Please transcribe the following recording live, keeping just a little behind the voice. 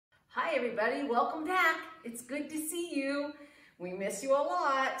Hi everybody, welcome back. It's good to see you. We miss you a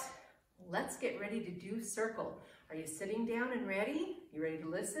lot. Let's get ready to do circle. Are you sitting down and ready? You ready to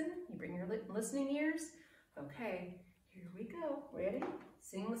listen? You bring your listening ears? Okay, here we go. Ready?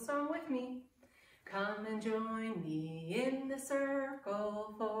 Sing the song with me. Come and join me in the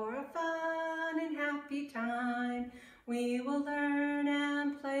circle for a fun and happy time. We will learn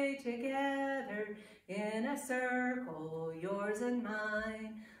and play together in a circle, yours and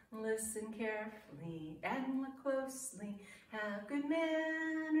mine. Listen carefully and look closely. Have good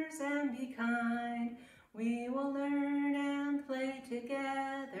manners and be kind. We will learn and play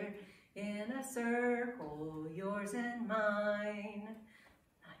together in a circle, yours and mine.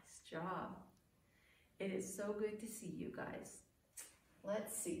 Nice job. It is so good to see you guys.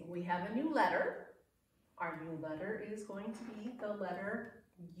 Let's see, we have a new letter. Our new letter is going to be the letter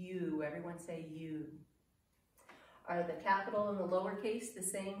U. Everyone say U. Are the capital and the lowercase the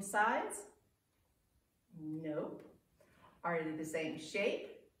same size? Nope. Are they the same shape?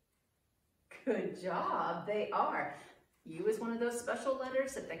 Good job, they are. U is one of those special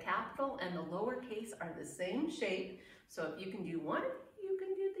letters that the capital and the lowercase are the same shape. So if you can do one, you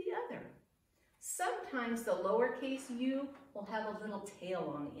can do the other. Sometimes the lowercase u will have a little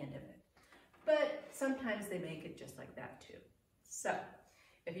tail on the end of it, but sometimes they make it just like that too. So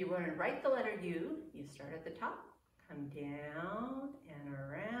if you want to write the letter U, you start at the top, come down and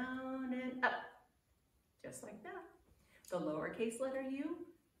around and up, just like that. The lowercase letter u,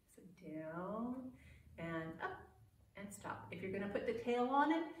 so down and up and stop. If you're going to put the tail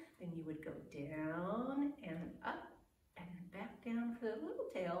on it, then you would go down and up and then back down for the little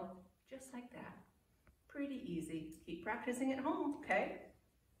tail, just like that. Pretty easy. Keep practicing at home, okay?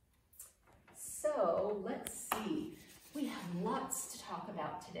 So let's see. We have lots to talk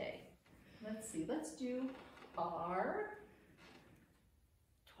about today. Let's see. Let's do our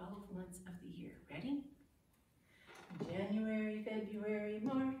 12 months of the year. Ready? January, February,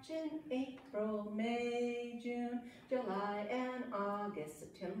 March, and April, May, June, July, and August,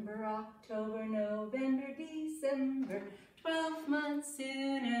 September, October, November, December. 12 months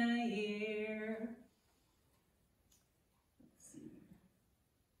in a year. Let's see.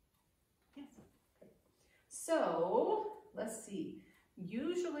 Yes. So, let's see.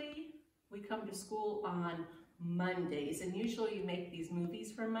 Usually we come to school on Mondays, and usually you make these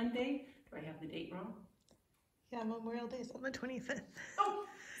movies for Monday. Do I have the date wrong? Yeah, Memorial Day is on the 25th. Oh,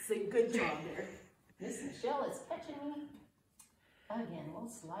 so good job there. Miss Michelle is catching me. Again, we'll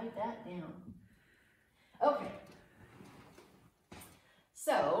slide that down. Okay.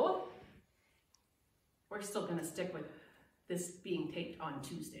 So, we're still going to stick with this being taped on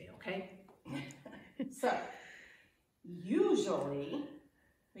Tuesday, okay? So, usually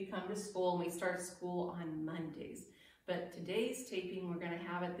we come to school and we start school on Mondays. But today's taping, we're going to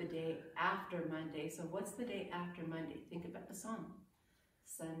have it the day after Monday. So what's the day after Monday? Think about the song.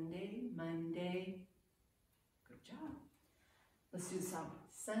 Sunday, Monday. Good job. Let's do the song.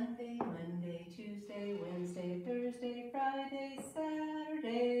 Sunday, Monday, Tuesday, Wednesday, Thursday, Friday,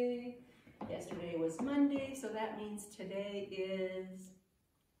 Saturday. Yesterday was Monday, so that means today is,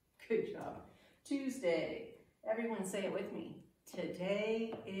 good job, Tuesday. Everyone say it with me.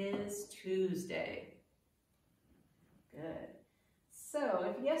 Today is Tuesday. Good. So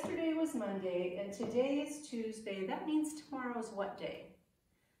if yesterday was Monday and today is Tuesday, that means tomorrow's what day?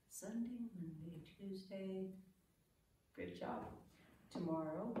 Sunday, Monday, Tuesday. Good job.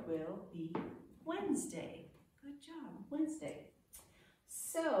 Tomorrow will be Wednesday. Good job, Wednesday.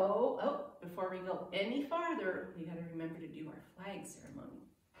 So, before we go any farther, we got to remember to do our flag ceremony.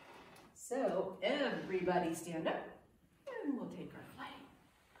 So, everybody stand up and we'll take our flag.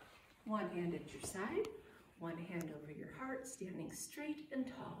 One hand at your side, one hand over your heart, standing straight and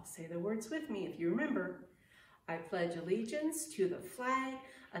tall. Say the words with me if you remember. I pledge allegiance to the flag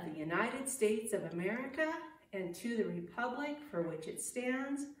of the United States of America and to the republic for which it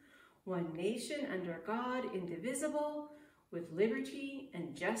stands, one nation under God, indivisible, with liberty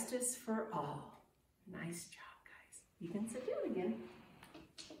and justice for all. Nice job, guys. You can sit down again.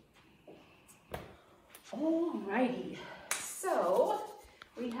 Alrighty, so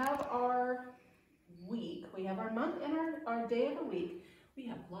we have our week, we have our month and our day of the week. We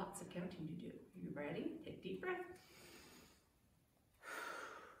have lots of counting to do. Are you ready? Take a deep breath.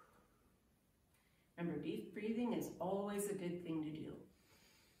 Remember, deep breathing is always a good thing to do.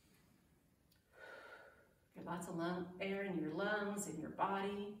 Get lots of air in your lungs, in your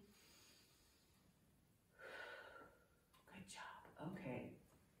body. Good job. Okay,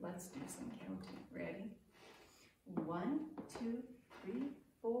 let's do some counting. Ready? 1, 2, 3,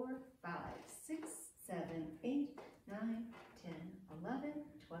 4, 5, 6, 7, 8, 9, 10, 11,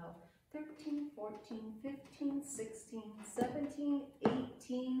 12, 14, 15, 16, 17,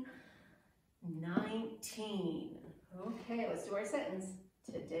 18, 19. Okay, let's do our sentence.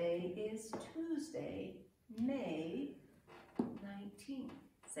 Today is Tuesday, May 19th.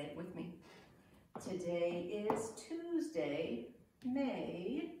 Say it with me. Today is Tuesday,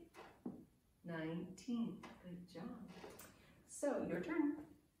 May 19th. Good job. So, your turn.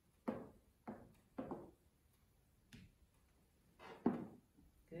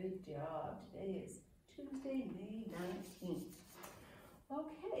 Good job. Today is Tuesday, May 19th.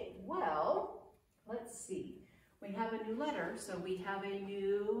 Okay, well, let's see. We have a new letter, so we have a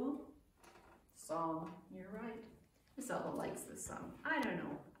new song. You're right. Miss Elva likes this song. I don't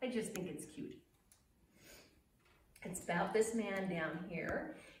know. I just think it's cute. It's about this man down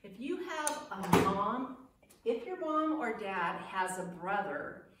here. If you have a mom, if your mom or dad has a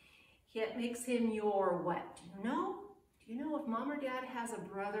brother, it makes him your what? Do you know? Do you know if mom or dad has a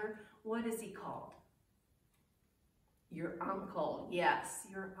brother, what is he called? Your uncle. Yes,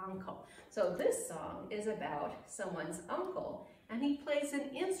 your uncle. So this song is about someone's uncle, and he plays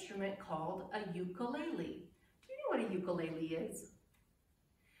an instrument called a ukulele. Do you know what a ukulele is?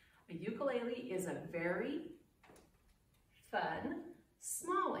 A ukulele is a very fun,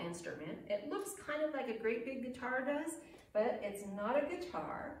 small instrument. It looks kind of like a great big guitar does, but it's not a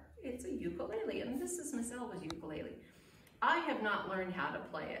guitar. It's a ukulele, and this is Miss Elva's ukulele. I have not learned how to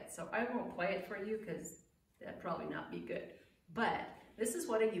play it, so I won't play it for you because that'd probably not be good. But this is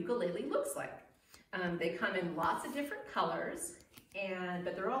what a ukulele looks like. They come in lots of different colors,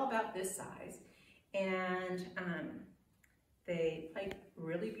 but they're all about this size. And they play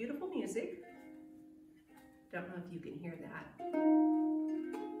really beautiful music. Don't know if you can hear that.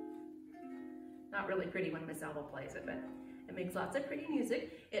 Not really pretty when Miss Elva plays it, but it makes lots of pretty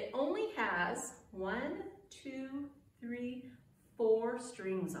music. It only has 1, 2, 3, 4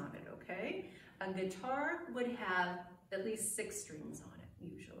 strings on it, okay? A guitar would have at least 6 strings on it,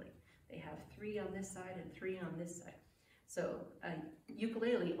 usually. They have 3 on this side and 3 on this side. So a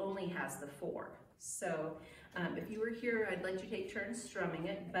ukulele only has the 4. So if you were here, I'd let you take turns strumming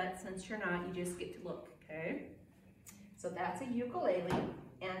it, but since you're not, you just get to look, okay? So that's a ukulele,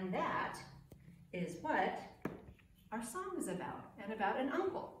 and that is what our song is about, and about an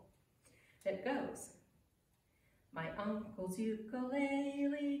uncle. It goes, my uncle's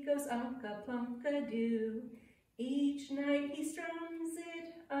ukulele goes unka-plunka-doo. Each night he strums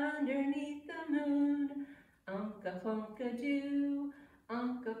it underneath the moon. Unka-plunka-doo,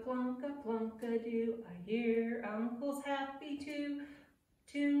 unka-plunka-plunka-doo. I hear uncle's happy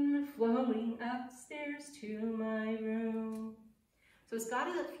tune floating upstairs to my room. So it's got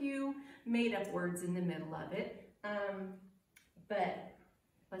a few made-up words in the middle of it, but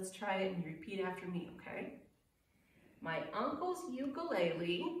let's try it and repeat after me, okay? My uncle's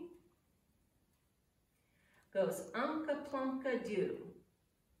ukulele goes unka-plunka-doo.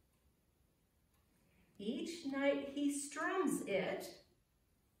 Each night he strums it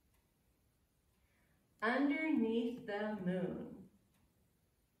underneath the moon.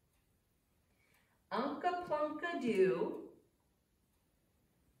 Unka-plunka-doo,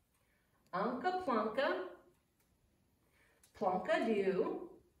 unka-plunka, plunka-doo.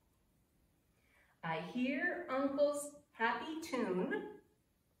 I hear Uncle's happy tune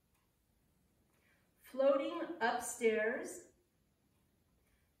floating upstairs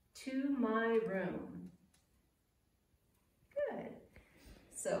to my room. Good.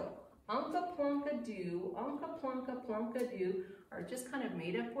 So, unka-plunka-doo, unka-plunka-plunka-doo are just kind of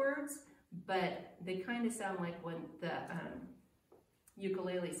made up words, but they kind of sound like what the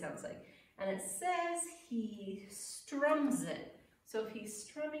ukulele sounds like. And it says he strums it. So if he's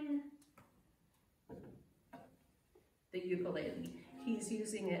strumming the ukulele, he's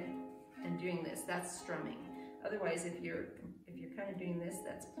using it and doing this. That's strumming. Otherwise, if you're kind of doing this,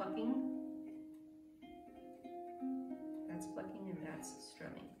 that's plucking. That's plucking, and that's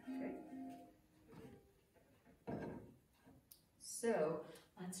strumming. Okay. So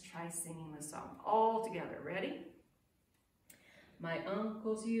let's try singing the song all together. Ready? My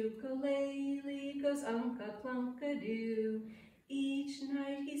uncle's ukulele goes unka-plunka-doo. Each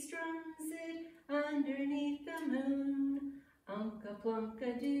night he strums it underneath the moon.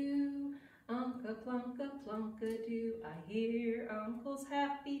 Unka-plunka-doo, unka-plunka-plunka-doo. I hear Uncle's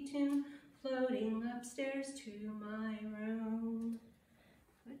happy tune floating upstairs to my room.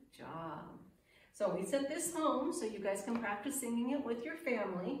 Good job. So we sent this home so you guys can practice singing it with your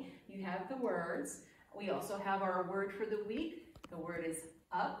family. You have the words. We also have our word for the week. The word is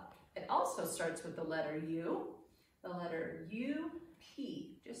up. It also starts with the letter U. The letter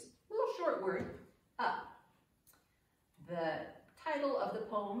U-P, just a little short word, up. The title of the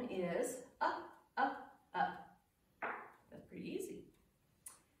poem is Up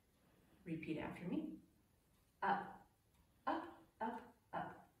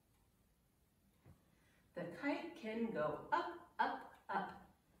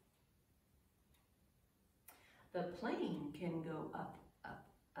plane can go up, up,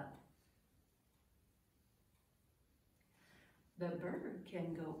 up. The bird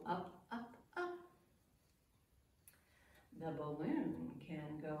can go up, up, up. The balloon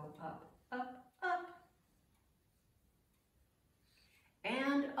can go up, up, up.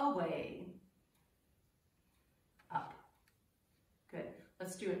 And away. Up. Good.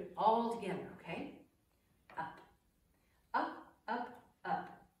 Let's do it all together, okay? Up, up, up, up.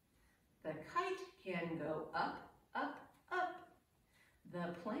 The kite can go up, up, up.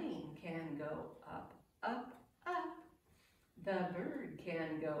 The plane can go up, up, up. The bird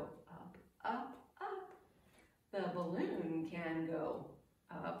can go up, up, up. The balloon can go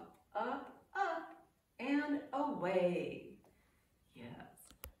up, up, up. And away.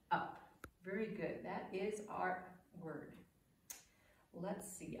 Yes, up. Very good. That is our word. Let's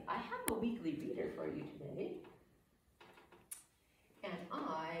see. I have a weekly reader for you today. And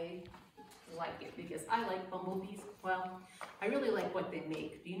I like it because I like bumblebees. Well, I really like what they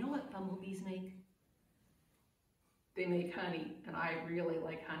make. Do you know what bumblebees make? They make honey, and I really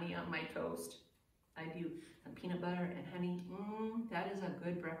like honey on my toast. I do some peanut butter and honey. That is a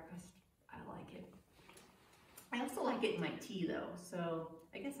good breakfast. I like it. I also like it in my tea though, so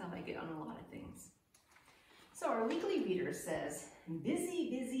I guess I like it on a lot of things. So our weekly reader says, busy,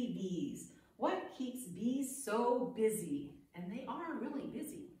 busy bees. What keeps bees so busy? And they are really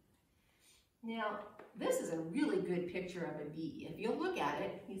busy. Now, this is a really good picture of a bee. If you look at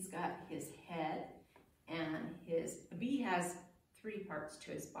it, he's got his head and a bee has three parts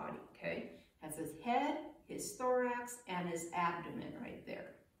to his body, okay? Has his head, his thorax, and his abdomen right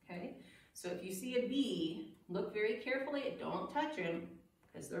there, okay? So if you see a bee, look very carefully, don't touch him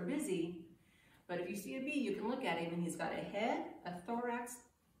because they're busy. But if you see a bee, you can look at him and he's got a head, a thorax,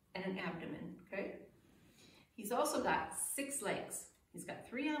 and an abdomen, okay? He's also got 6 legs. He's got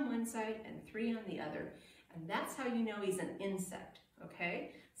 3 on one side and 3 on the other. And that's how you know he's an insect,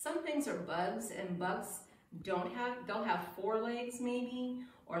 okay? Some things are bugs, and bugs they'll have 4 legs maybe,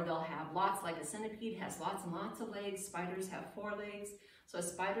 or they'll have lots, like a centipede has lots and lots of legs. Spiders have 4 legs. So a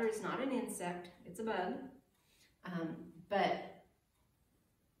spider is not an insect, it's a bug. But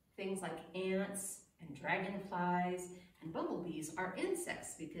things like ants and dragonflies and bumblebees are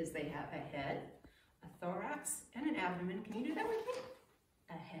insects because they have a head, a thorax, and an abdomen. Can you do that with me?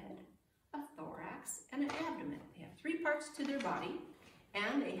 A head, a thorax, and an abdomen. They have 3 parts to their body,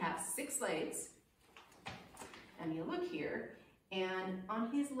 and they have 6 legs. And you look here, and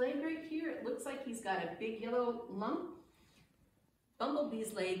on his leg right here, it looks like he's got a big yellow lump.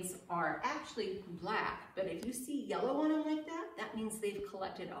 Bumblebees' legs are actually black, but if you see yellow on them like that, that means they've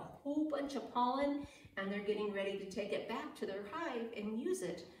collected a whole bunch of pollen, and they're getting ready to take it back to their hive and use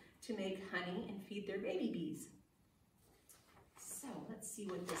it to make honey and feed their baby bees. So let's see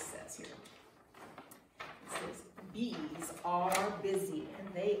what this says here. It says, bees are busy, and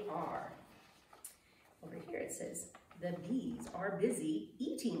they are. Over here it says, the bees are busy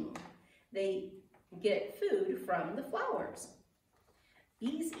eating. They get food from the flowers.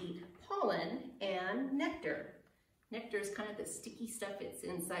 Bees eat pollen and nectar. Nectar is kind of the sticky stuff that's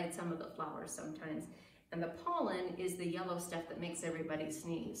inside some of the flowers sometimes. And the pollen is the yellow stuff that makes everybody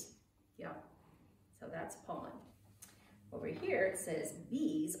sneeze. Yeah, so that's pollen. Over here it says,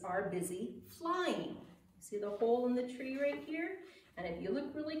 bees are busy flying. See the hole in the tree right here? And if you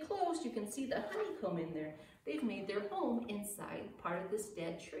look really close, you can see the honeycomb in there. They've made their home inside part of this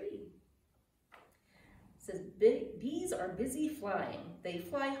dead tree. It says, bees are busy flying. They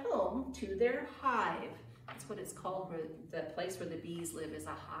fly home to their hive. That's what it's called, where the place where the bees live is a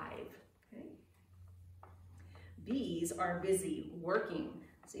hive. Okay? Bees are busy working.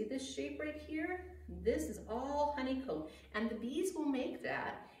 See this shape right here? This is all honeycomb. And the bees will make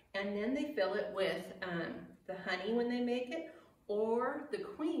that, and then they fill it with the honey when they make it, or the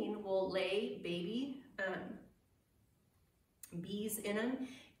queen will lay baby bees in them,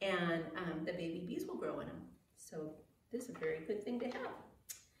 and the baby bees will grow in them. So this is a very good thing to have.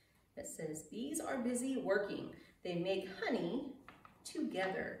 It says, bees are busy working. They make honey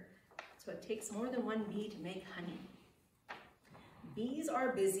together. So it takes more than one bee to make honey. Bees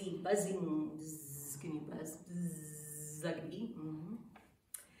are busy buzzing. Bzz, can you buzz? Bzz, like a bee.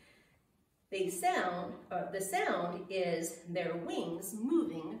 The sound is their wings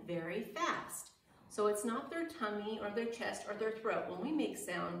moving very fast. So it's not their tummy or their chest or their throat. When we make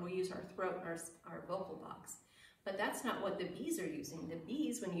sound, we use our throat, our vocal box. But that's not what the bees are using. The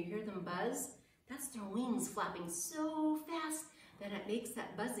bees, when you hear them buzz, that's their wings flapping so fast that it makes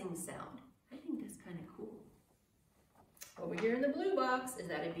that buzzing sound. I think that's kind of cool. Over here in the blue box, is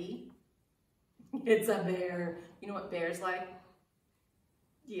that a bee? It's a bear. You know what bears like?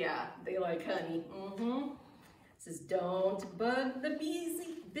 Yeah, they like honey. says, don't bug the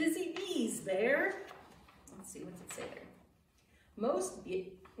busy bees there. Let's see, what's it say there? Most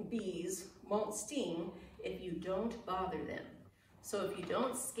bees won't sting if you don't bother them. So if you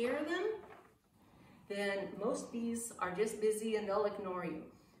don't scare them, then most bees are just busy and they'll ignore you.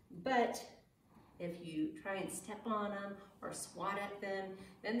 But if you try and step on them or swat at them,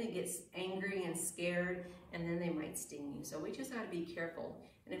 then they get angry and scared, and then they might sting you. So we just gotta be careful.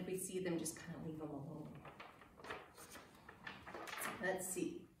 And if we see them, just kind of leave them alone. Let's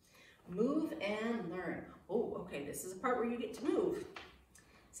see. Move and learn. Oh, okay, this is a part where you get to move. It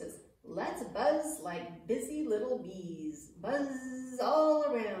says, let's buzz like busy little bees. Buzz all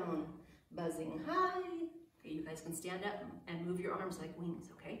around. Buzzing high. Okay, you guys can stand up and move your arms like wings,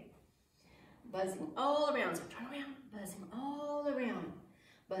 okay? Buzzing all around. So turn around. Buzzing all around.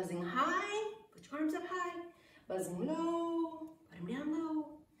 Buzzing high. Put your arms up high. Buzzing low. Put them down low.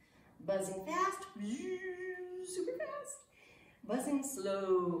 Buzzing fast. Super fast. Buzzing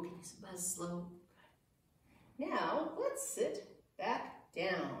slow. Can you buzz slow? Now, let's sit back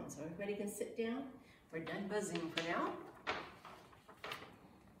down. So everybody can sit down. We're done buzzing for now.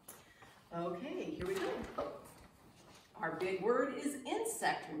 Okay, here we go. Oh, our big word is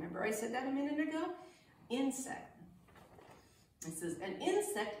insect. Remember I said that a minute ago? Insect. It says, an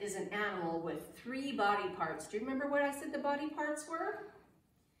insect is an animal with 3 body parts. Do you remember what I said the body parts were?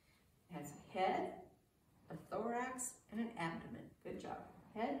 It has a head, a thorax, and an abdomen. Good job.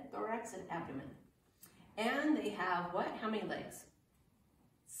 Head, thorax, and abdomen. And they have what? How many legs?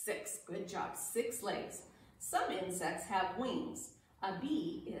 6. Good job. 6 legs. Some insects have wings. A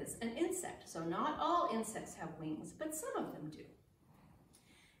bee is an insect. So not all insects have wings, but some of them do.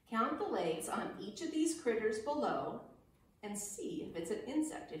 Count the legs on each of these critters below and see if it's an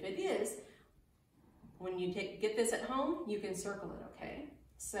insect. If it is, when you get this at home, you can circle it, okay?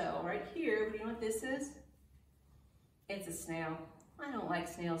 So right here, do you know what this is? It's a snail. I don't like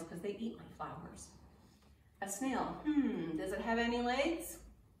snails because they eat my flowers. A snail, does it have any legs?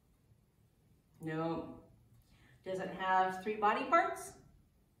 No. Does it have 3 body parts?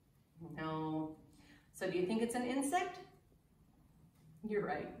 No. So do you think it's an insect? You're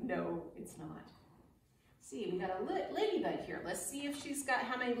right, no, it's not. See, we got a ladybug here. Let's see if she's got,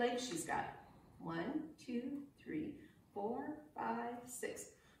 how many legs she's got. 1, 2, 3, 4, 5, 6.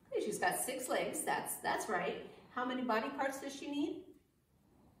 Okay, she's got 6 legs, that's right. How many body parts does she need?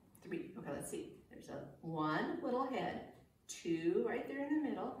 3, okay, let's see. There's a 1 little head, 2 right there in the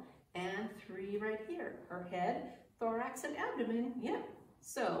middle, and 3 right here. Her head, thorax, and abdomen. Yep.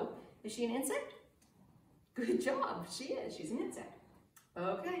 So, is she an insect? Good job. She is. She's an insect.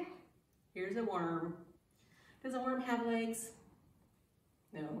 Okay. Here's a worm. Does a worm have legs?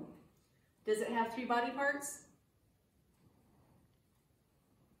 No. Does it have 3 body parts?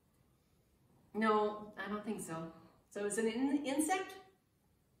 No, I don't think so. So is it an insect?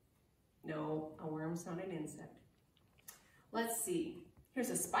 No, a worm's not an insect. Let's see. Here's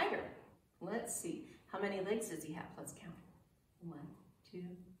a spider. Let's see. How many legs does he have? Let's count. 1, 2,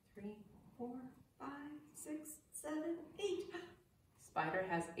 3, 4, 5, 6, 7, 8. Spider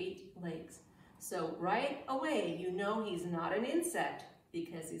has 8 legs. So right away, you know he's not an insect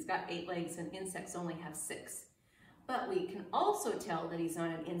because he's got 8 legs and insects only have 6. But we can also tell that he's not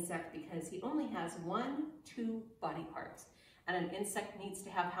an insect because he only has 1, 2 body parts. And an insect needs to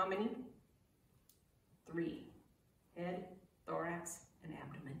have how many? 3. Head, thorax, and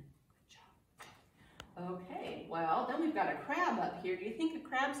abdomen. Good job. Okay, well, then we've got a crab up here. Do you think a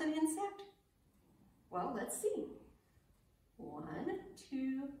crab's an insect? Well, let's see. 1,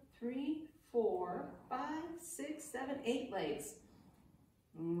 2, 3, 4, 5, 6, 7, 8 legs.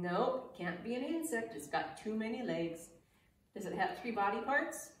 Nope, can't be an insect. It's got too many legs. Does it have 3 body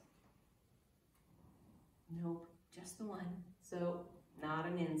parts? Nope, just the 1. So, not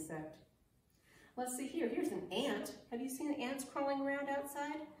an insect. Let's see here. Here's an ant. Have you seen ants crawling around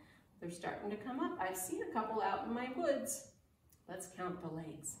outside? They're starting to come up. I've seen a couple out in my woods. Let's count the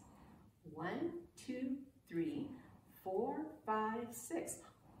legs. 1, 2, 3, 4, 5, 6.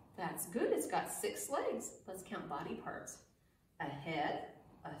 That's good. It's got 6 legs. Let's count body parts. A head,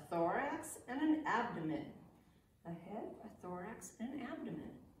 a thorax, and an abdomen. A head, a thorax, and an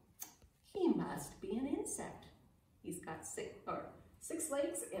abdomen. He must be an insect. He's got 6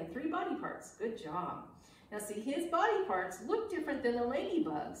 legs and 3 body parts. Good job. Now see, his body parts look different than the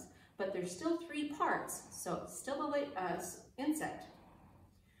ladybug's, but there's still 3 parts, so it's still an insect.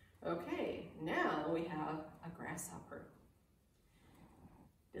 Okay, now we have a grasshopper.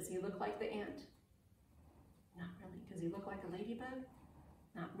 Does he look like the ant? Not really. Does he look like a ladybug?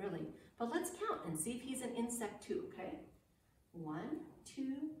 Not really. But let's count and see if he's an insect too, okay? 1,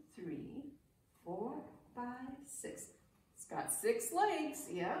 2, 3, 4, 5, 6. It's got 6 legs,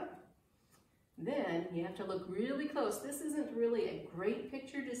 yeah. Then you have to look really close. This isn't really a great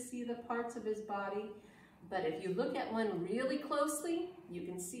picture to see the parts of his body, but if you look at one really closely, you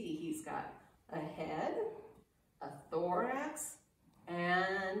can see he's got a head, a thorax,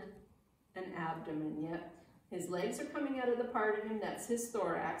 and an abdomen. Yep. His legs are coming out of the part of him, that's his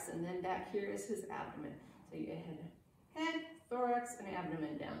thorax, and then back here is his abdomen. So you have head, thorax, and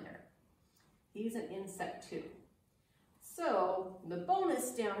abdomen down there. He's an insect too. So the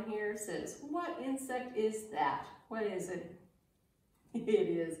bonus down here says, what insect is that? What is it?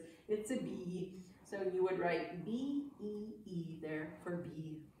 It's a bee. So you would write B-E-E there for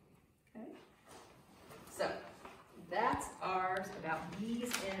bee. Okay? So that's ours about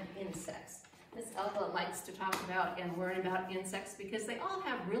bees and insects. Miss Elva likes to talk about and learn about insects because they all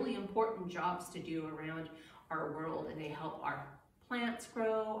have really important jobs to do around our world, and they help our plants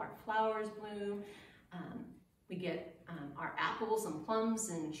grow, our flowers bloom. We get our apples and plums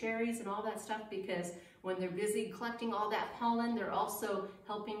and cherries and all that stuff because when they're busy collecting all that pollen, they're also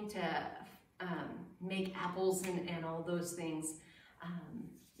helping to make apples and all those things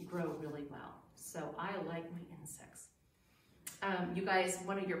grow really well. So I like my insects. You guys,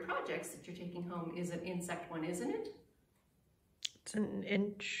 one of your projects that you're taking home is an insect one, isn't it? It's an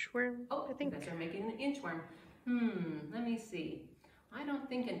inchworm, oh, I think. You guys are making an inchworm. Let me see. I don't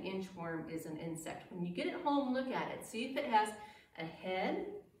think an inchworm is an insect. When you get it home, look at it. See if it has a head,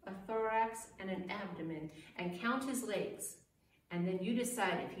 a thorax, and an abdomen, and count his legs. And then you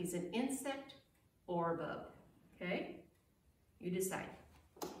decide if he's an insect or a bug, okay? You decide.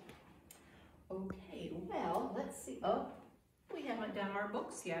 Okay, well, let's see. Oh, we haven't done our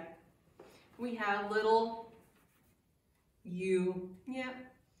books yet. We have little U. Yep,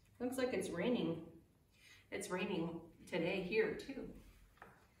 looks like it's raining. It's raining today here too.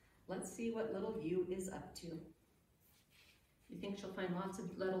 Let's see what little U is up to. You think she'll find lots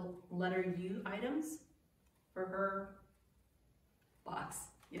of little letter U items for her box?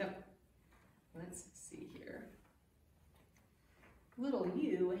 Yep. Let's see here. Little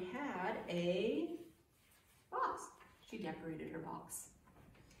U had a box. She decorated her box.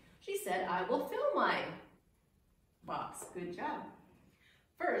 She said, I will fill my box. Good job.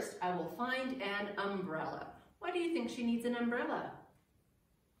 First, I will find an umbrella. Why do you think she needs an umbrella?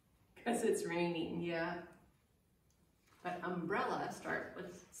 Because it's raining, yeah. But umbrella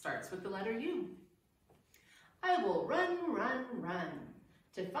starts with the letter U. I will run, run, run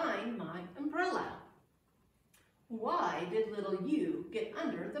to find my umbrella. Why did little U get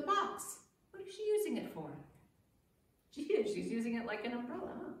under the box? What is she using it for? She's using it like an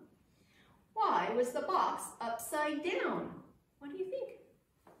umbrella, huh? Why was the box upside down? What do you think?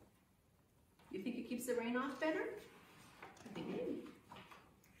 You think it keeps the rain off better? I think maybe.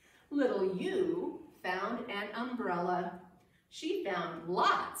 Little U found an umbrella. She found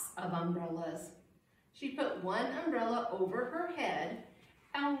lots of umbrellas. She put one umbrella over her head,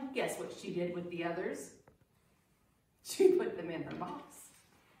 and guess what she did with the others? She put them in her box.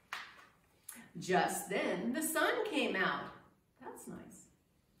 Just then, the sun came out. That's nice.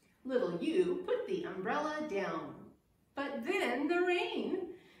 Little U put the umbrella down, but then the rain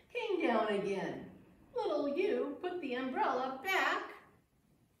came down again. Little U put the umbrella back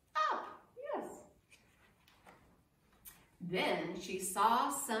up. Yes. Then she saw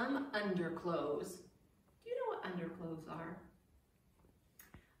some underclothes. Do you know what underclothes are?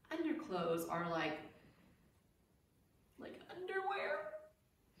 Underclothes are like underwear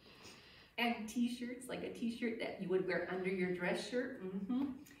and t-shirts, like a t-shirt that you would wear under your dress shirt.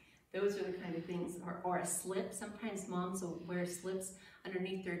 Those are the kind of things, or a slip. Sometimes moms will wear slips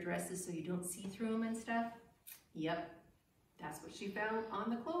underneath their dresses so you don't see through them and stuff. Yep, that's what she found on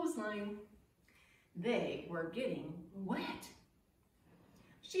the clothesline. They were getting wet.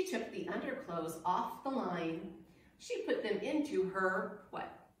 She took the underclothes off the line. She put them into her, what?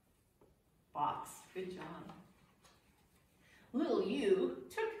 Box. Good job. Little U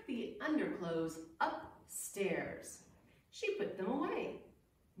took the underclothes upstairs. She put them away.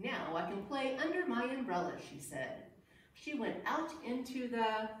 Now I can play under my umbrella, she said. She went out into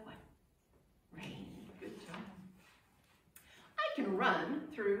the rain. Good job. I can run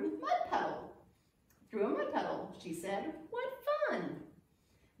through a mud puddle, she said. What fun.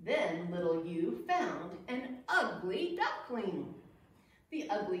 Then little U found an ugly duckling. The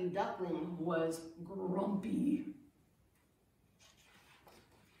ugly duckling was grumpy.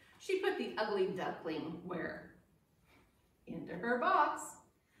 She put the ugly duckling where? Into her box.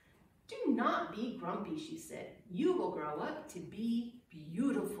 Do not be grumpy, she said. You will grow up to be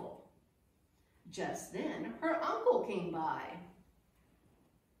beautiful. Just then, her uncle came by.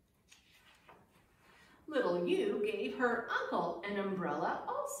 Little U gave her uncle an umbrella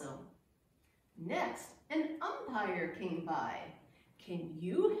also. Next, an umpire came by. Can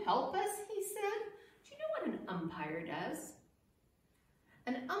you help us, he said. Do you know what an umpire does?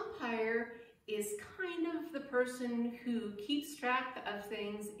 An umpire is kind of the person who keeps track of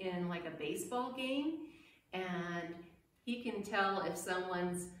things in like a baseball game, and he can tell if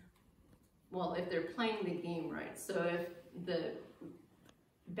someone's, well, if they're playing the game right. So if the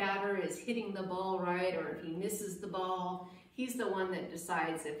batter is hitting the ball right, or if he misses the ball, he's the one that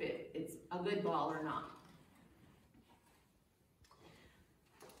decides if it's a good ball or not.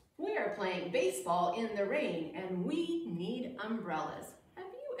 We are playing baseball in the rain, and we need umbrellas. Have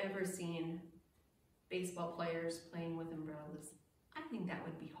you ever seen baseball players playing with umbrellas? I think that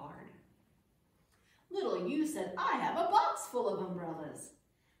would be hard. Little U said, I have a box full of umbrellas.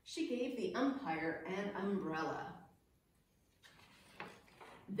 She gave the umpire an umbrella.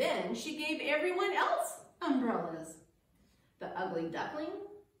 Then she gave everyone else umbrellas. The ugly duckling,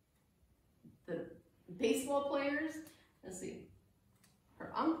 the baseball players, let's see,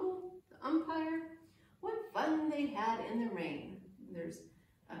 her uncle, the umpire. What fun they had in the rain. There's,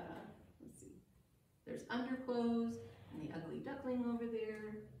 let's see, there's underclothes and the ugly duckling over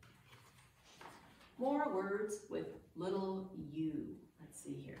there. More words with little U. Let's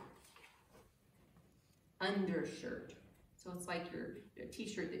see here. Undershirt. So it's like your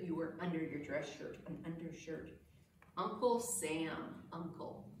t-shirt that you wear under your dress shirt, an undershirt. Uncle Sam,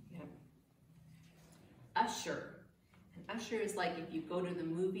 uncle. Yeah. Usher. An usher is like if you go to the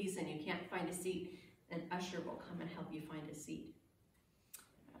movies and you can't find a seat, an usher will come and help you find a seat.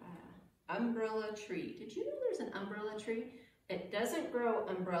 Umbrella tree. Did you know there's an umbrella tree? It doesn't grow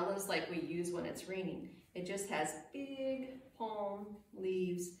umbrellas like we use when it's raining. It just has big palm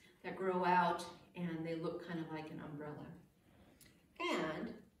leaves that grow out and they look kind of like an umbrella.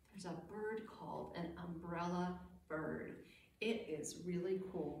 And there's a bird called an umbrella bird. It is really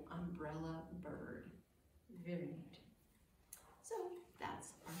cool, umbrella bird. Very neat. So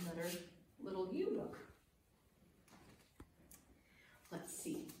that's our little U book. Let's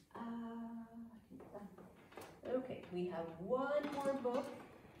see. Okay, we have one more book.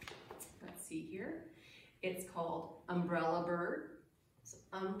 Let's see here. It's called Umbrella Bird. So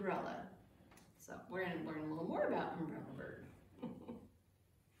umbrella. So we're going to learn a little more about Umbrella Bird.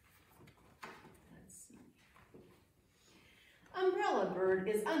 Let's see. Umbrella Bird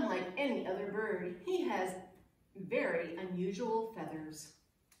is unlike any other bird. He has very unusual feathers.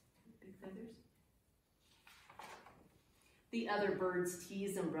 Big feathers. The other birds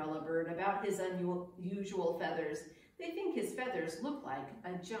tease Umbrella Bird about his unusual feathers. They think his feathers look like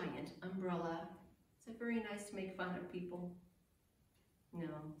a giant umbrella. Is it very nice to make fun of people? No.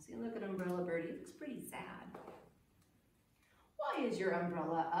 See, look at Umbrella Bird. He looks pretty sad. Why is your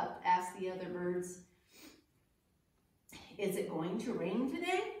umbrella up? Asked the other birds. Is it going to rain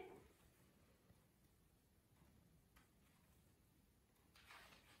today?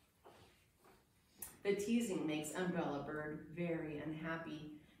 The teasing makes Umbrella Bird very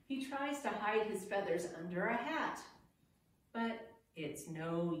unhappy. He tries to hide his feathers under a hat, but it's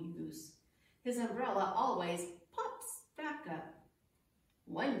no use. His umbrella always pops back up.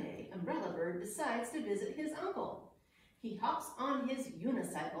 One day, Umbrella Bird decides to visit his uncle. He hops on his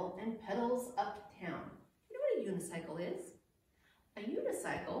unicycle and pedals uptown. You know what a unicycle is? A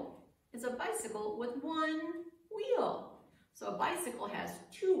unicycle is a bicycle with one wheel. So a bicycle has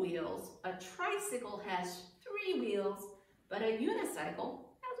 2 wheels, a tricycle has 3 wheels, but a unicycle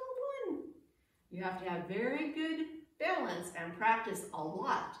has only 1. You have to have very good balance and practice a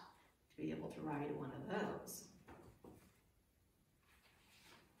lot to be able to ride one of those.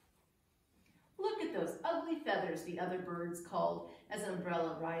 Look at those ugly feathers, the other birds called as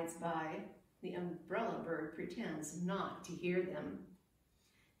Umbrella rides by. The Umbrella Bird pretends not to hear them.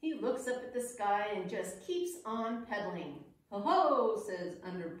 He looks up at the sky and just keeps on pedaling. Ho-ho, says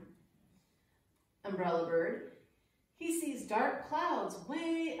Umbrella Bird. He sees dark clouds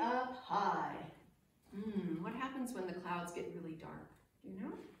way up high. What happens when the clouds get really dark? Do you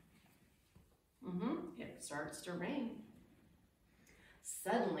know? It starts to rain.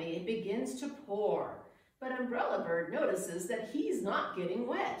 Suddenly, it begins to pour, but Umbrella Bird notices that he's not getting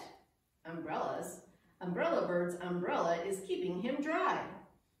wet. Umbrella Bird's umbrella is keeping him dry.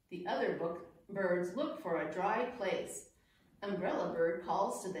 The other birds look for a dry place. Umbrella Bird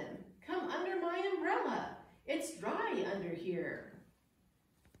calls to them, "Come under my umbrella. It's dry under here."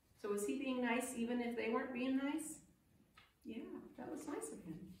 So was he being nice even if they weren't being nice? Yeah, that was nice of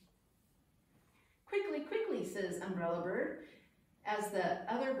him. "Quickly, quickly," says Umbrella Bird, as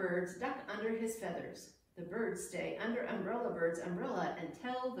the other birds duck under his feathers. The birds stay under Umbrella Bird's umbrella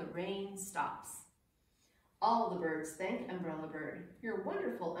until the rain stops. All the birds thanked Umbrella Bird. Your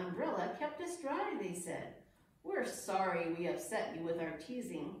wonderful umbrella kept us dry, they said. We're sorry we upset you with our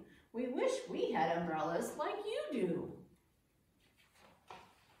teasing. We wish we had umbrellas like you do.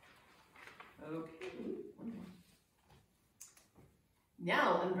 Okay.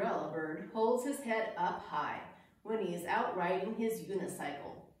 Now Umbrella Bird holds his head up high when he is out riding his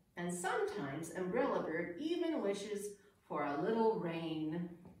unicycle. And sometimes Umbrella Bird even wishes for a little rain.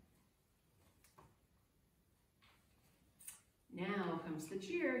 Now comes the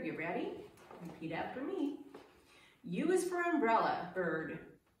cheer. You ready? Repeat after me. U is for Umbrella Bird.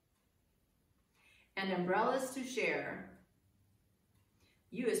 And umbrellas to share.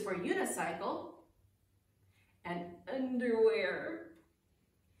 U is for unicycle and underwear.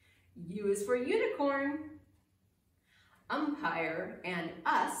 U is for unicorn, umpire, and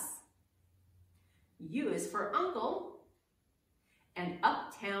us. U is for uncle and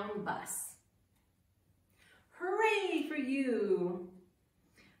uptown bus. Hooray for you!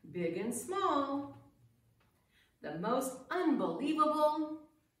 Big and small, the most unbelievable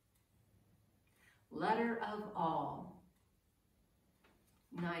letter of all.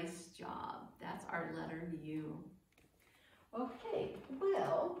 Nice job. That's our letter U. Okay,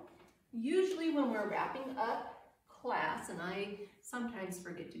 well, usually when we're wrapping up class, and I sometimes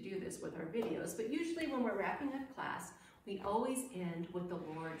forget to do this with our videos, but usually when we're wrapping up class, we always end with the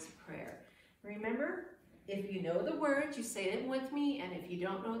Lord's Prayer. Remember, if you know the words, you say it with me, and if you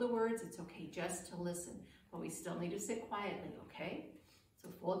don't know the words, it's okay just to listen, but we still need to sit quietly, okay? So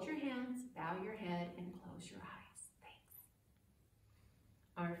fold your hands, bow your head, and close your eyes. Thanks.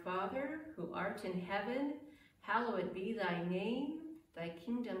 Our Father, who art in heaven, hallowed be thy name. Thy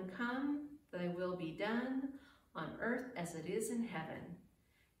kingdom come, thy will be done, on earth as it is in heaven.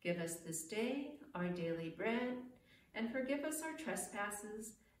 Give us this day our daily bread, and forgive us our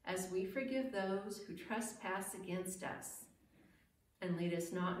trespasses, as we forgive those who trespass against us. And lead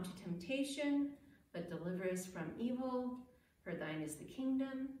us not into temptation, but deliver us from evil. For thine is the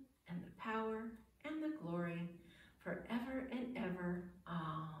kingdom, and the power, and the glory, forever and ever.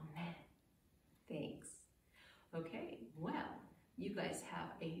 Amen. Thanks. Okay, well, you guys have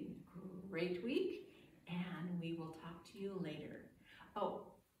a great week, and we will talk to you later. Oh,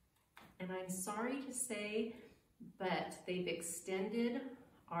 and I'm sorry to say, but they've extended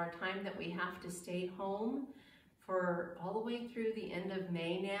our time that we have to stay home for all the way through the end of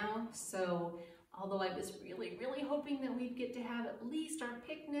May now. So although I was really, really hoping that we'd get to have at least our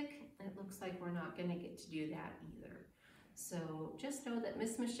picnic, it looks like we're not going to get to do that either. So just know that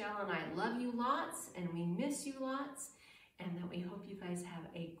Miss Michelle and I love you lots, and we miss you lots, and that we hope you guys have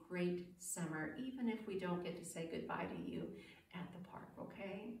a great summer, even if we don't get to say goodbye to you at the park,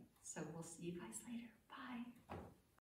 okay? So we'll see you guys later.